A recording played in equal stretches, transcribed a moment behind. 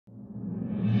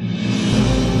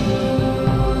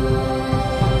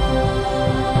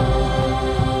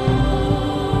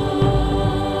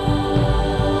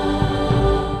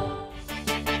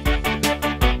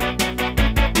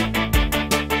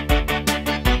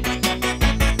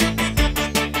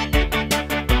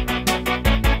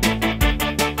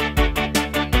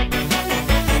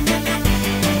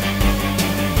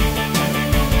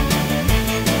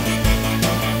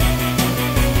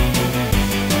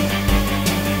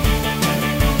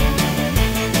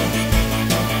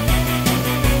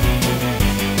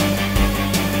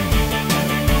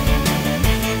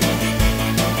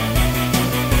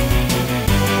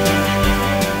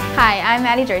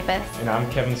Maddie Dreyfus. And I'm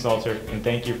Kevin Salter, and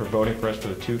thank you for voting for us for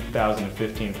the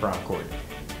 2015 Prom Court.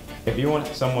 If you want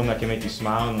someone that can make you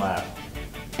smile and laugh,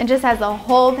 and just has the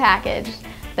whole package,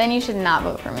 then you should not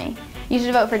vote for me. You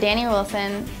should vote for Danny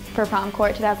Wilson for Prom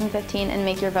Court 2015 and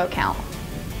make your vote count.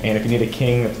 and if you need a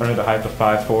king that's under the height of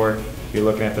 5'4", you're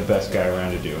looking at the best guy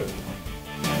around to do it.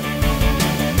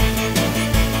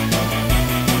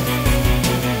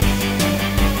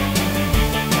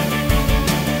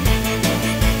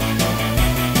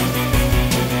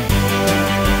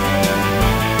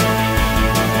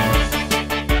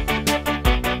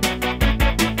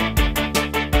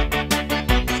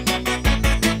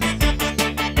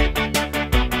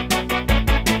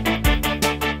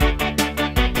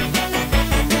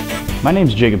 My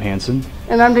name's Jacob Hansen.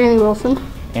 And I'm Danny Wilson.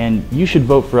 And you should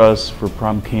vote for us for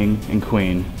Prom King and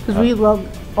Queen. Because we love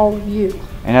all of you.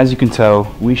 And as you can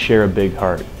tell, we share a big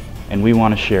heart. And we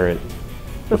want to share it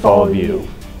with all of you.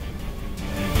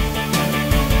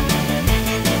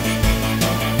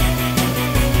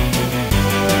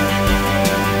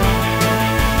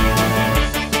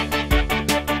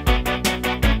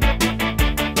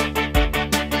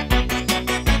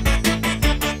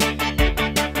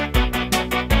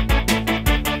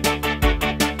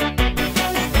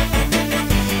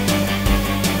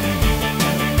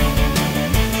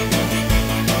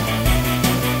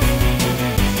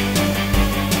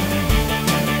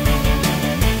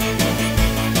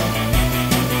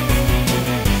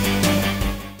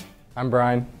 I'm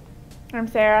Brian. I'm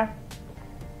Sarah.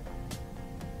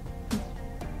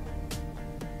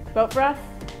 Vote for us?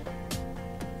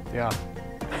 Yeah.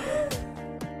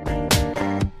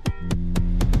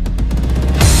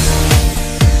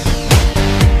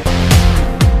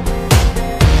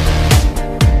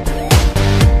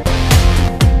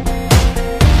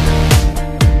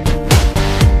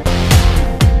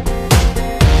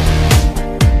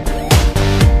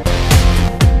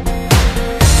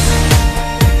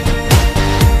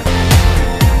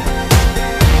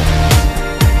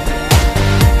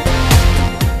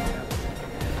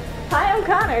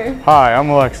 Hi, I'm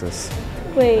Alexis.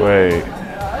 Wait.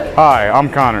 Hi, I'm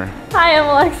Connor. Hi, I'm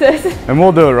Alexis. And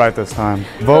we'll do it right this time.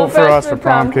 Vote for us for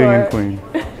Prom King and Queen.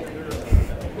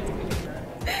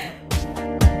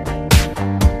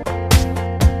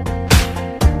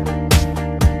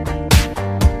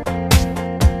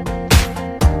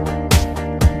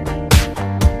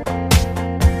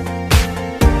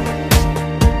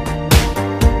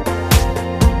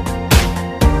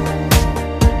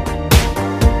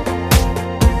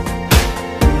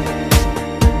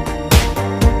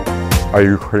 Are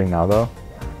you recording now though?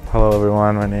 Hello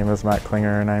everyone, my name is Matt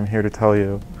Klinger and I'm here to tell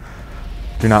you,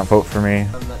 do not vote for me.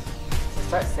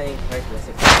 Start saying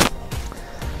characteristics.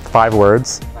 5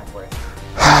 words. 5 words.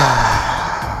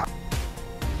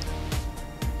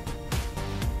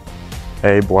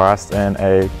 A blast and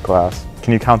a glass.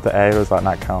 Can you count the A or does that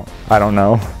not count? I don't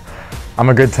know. I'm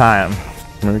a good time.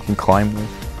 Maybe we can climb this.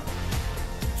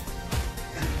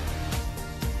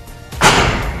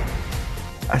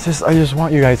 I just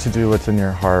want you guys to do what's in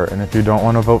your heart, and if you don't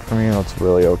want to vote for me, that's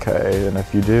really okay. And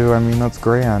if you do, I mean, that's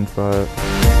grand, but...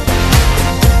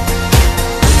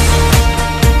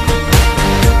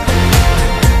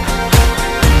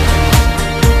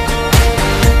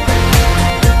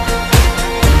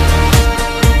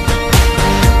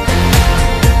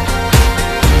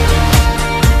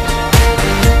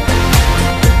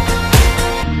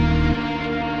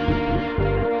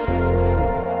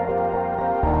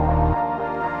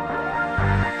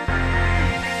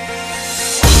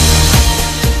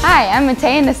 Hi, I'm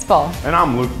Mattea Nispel. And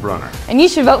I'm Luke Brunner. And you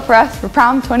should vote for us for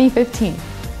Prom 2015.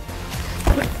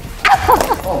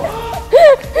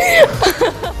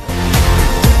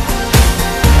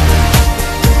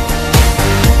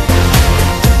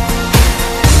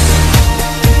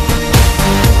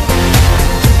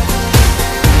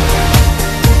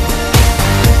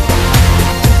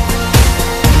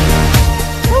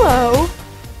 Hello.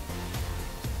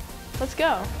 Let's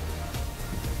go.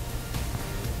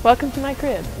 Welcome to my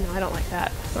crib. No, I don't like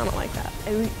that. I don't like that.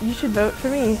 You should vote for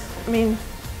me. I mean,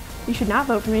 you should not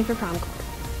vote for me for prom court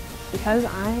because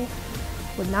I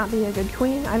would not be a good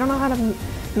queen. I don't know how to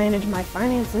manage my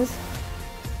finances.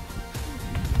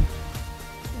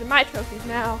 These are my trophies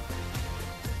now.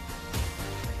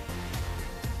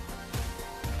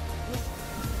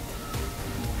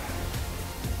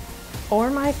 Or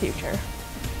my future.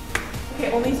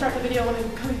 Okay, only start the video when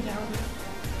I'm coming down.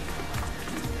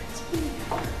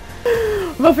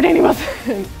 Vote for Danny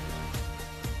Wilson.